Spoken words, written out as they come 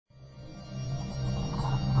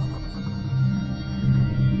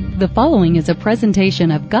The following is a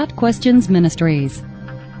presentation of Got Questions Ministries.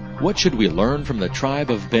 What should we learn from the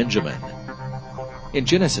tribe of Benjamin? In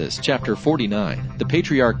Genesis chapter 49, the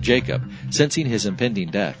patriarch Jacob, sensing his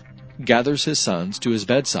impending death, gathers his sons to his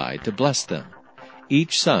bedside to bless them.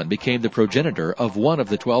 Each son became the progenitor of one of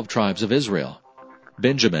the 12 tribes of Israel.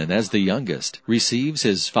 Benjamin, as the youngest, receives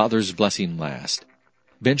his father's blessing last.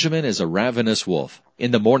 Benjamin is a ravenous wolf.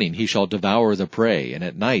 In the morning he shall devour the prey, and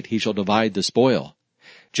at night he shall divide the spoil.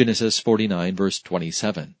 Genesis 49 verse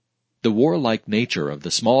 27. The warlike nature of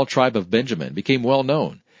the small tribe of Benjamin became well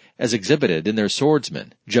known, as exhibited in their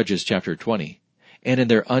swordsmen, Judges chapter 20, and in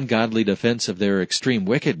their ungodly defense of their extreme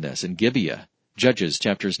wickedness in Gibeah, Judges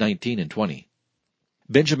chapters 19 and 20.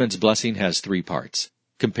 Benjamin's blessing has 3 parts.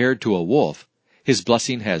 Compared to a wolf, his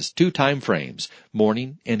blessing has 2 time frames,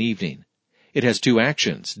 morning and evening. It has 2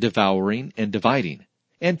 actions, devouring and dividing,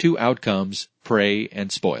 and 2 outcomes, prey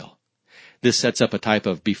and spoil. This sets up a type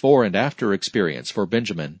of before and after experience for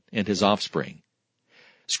Benjamin and his offspring.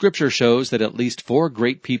 Scripture shows that at least 4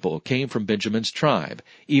 great people came from Benjamin's tribe,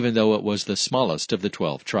 even though it was the smallest of the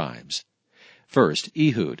 12 tribes. First,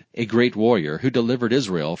 Ehud, a great warrior who delivered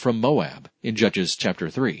Israel from Moab, in Judges chapter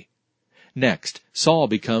 3. Next, Saul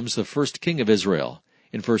becomes the first king of Israel,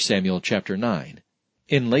 in 1 Samuel chapter 9.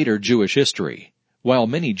 In later Jewish history, while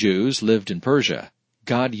many Jews lived in Persia,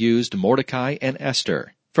 God used Mordecai and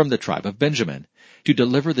Esther, from the tribe of Benjamin, to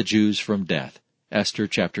deliver the Jews from death, Esther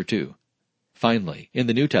chapter 2. Finally, in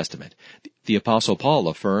the New Testament, the Apostle Paul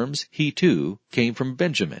affirms he too came from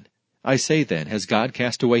Benjamin. I say then, has God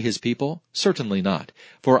cast away his people? Certainly not,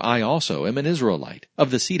 for I also am an Israelite,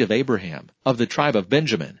 of the seed of Abraham, of the tribe of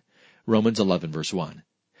Benjamin. Romans 11 verse 1.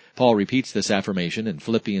 Paul repeats this affirmation in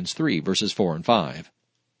Philippians 3 verses 4 and 5.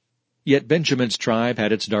 Yet Benjamin's tribe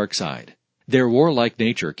had its dark side. Their warlike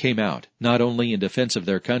nature came out, not only in defense of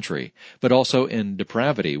their country, but also in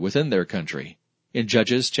depravity within their country. In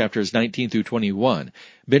Judges chapters 19 through 21,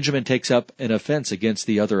 Benjamin takes up an offense against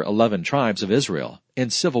the other 11 tribes of Israel,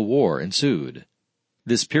 and civil war ensued.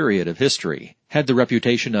 This period of history had the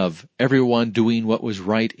reputation of everyone doing what was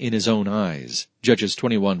right in his own eyes, Judges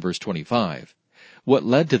 21 verse 25. What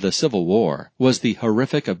led to the civil war was the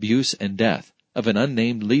horrific abuse and death of an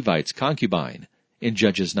unnamed Levite's concubine, in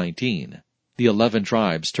Judges 19. The 11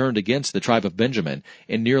 tribes turned against the tribe of Benjamin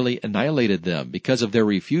and nearly annihilated them because of their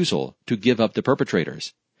refusal to give up the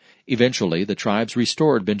perpetrators. Eventually, the tribes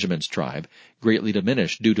restored Benjamin's tribe, greatly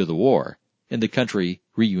diminished due to the war, and the country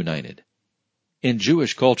reunited. In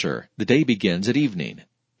Jewish culture, the day begins at evening.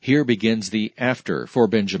 Here begins the after for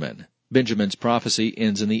Benjamin. Benjamin's prophecy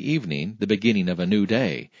ends in the evening, the beginning of a new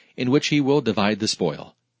day, in which he will divide the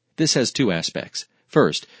spoil. This has 2 aspects.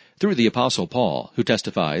 First, through the Apostle Paul, who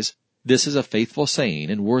testifies, "This is a faithful saying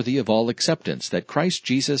and worthy of all acceptance, that Christ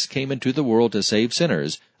Jesus came into the world to save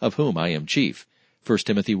sinners, of whom I am chief." 1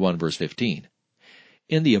 Timothy 1 verse 15.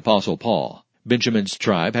 In the Apostle Paul, Benjamin's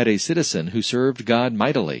tribe had a citizen who served God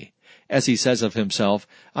mightily. As he says of himself,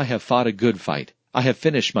 "I have fought a good fight. I have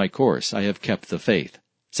finished my course. I have kept the faith."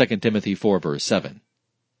 2 Timothy 4 verse 7.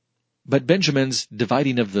 But Benjamin's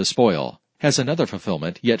dividing of the spoil has another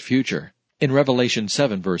fulfillment yet future. In Revelation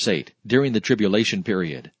 7 verse 8, during the tribulation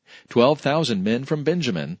period, 12,000 men from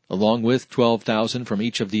Benjamin, along with 12,000 from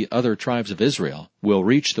each of the other tribes of Israel, will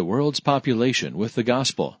reach the world's population with the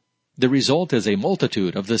gospel. The result is a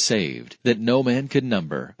multitude of the saved, that no man could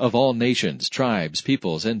number, of all nations, tribes,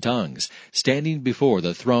 peoples, and tongues, standing before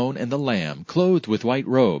the throne and the Lamb, clothed with white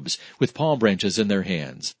robes, with palm branches in their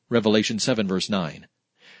hands. Revelation 7 verse 9.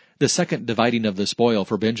 The second dividing of the spoil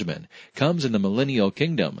for Benjamin comes in the millennial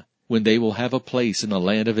kingdom, when they will have a place in the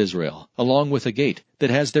land of Israel, along with a gate that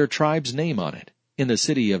has their tribe's name on it, in the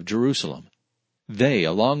city of Jerusalem. They,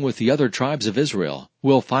 along with the other tribes of Israel,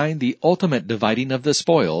 will find the ultimate dividing of the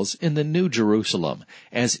spoils in the New Jerusalem,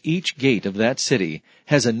 as each gate of that city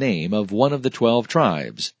has a name of one of the 12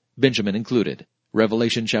 tribes, Benjamin included.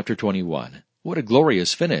 Revelation chapter 21. What a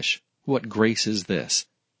glorious finish! What grace is this!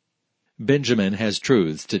 Benjamin has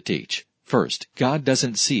truths to teach. First, God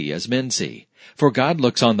doesn't see as men see, for God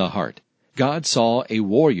looks on the heart. God saw a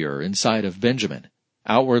warrior inside of Benjamin.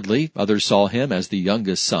 Outwardly, others saw him as the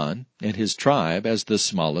youngest son, and his tribe as the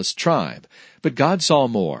smallest tribe. But God saw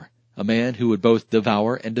more, a man who would both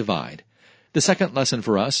devour and divide. The second lesson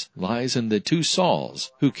for us lies in the 2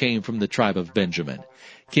 Sauls who came from the tribe of Benjamin.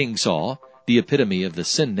 King Saul, the epitome of the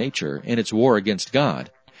sin nature and its war against God,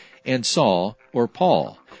 and Saul, or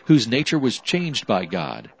Paul, whose nature was changed by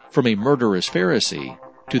God, from a murderous Pharisee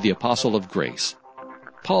to the apostle of grace.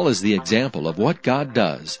 Paul is the example of what God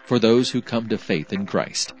does for those who come to faith in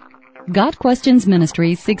Christ. Got Questions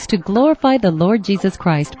Ministry seeks to glorify the Lord Jesus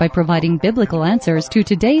Christ by providing biblical answers to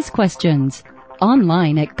today's questions.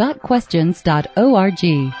 Online at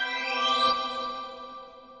GotQuestions.org.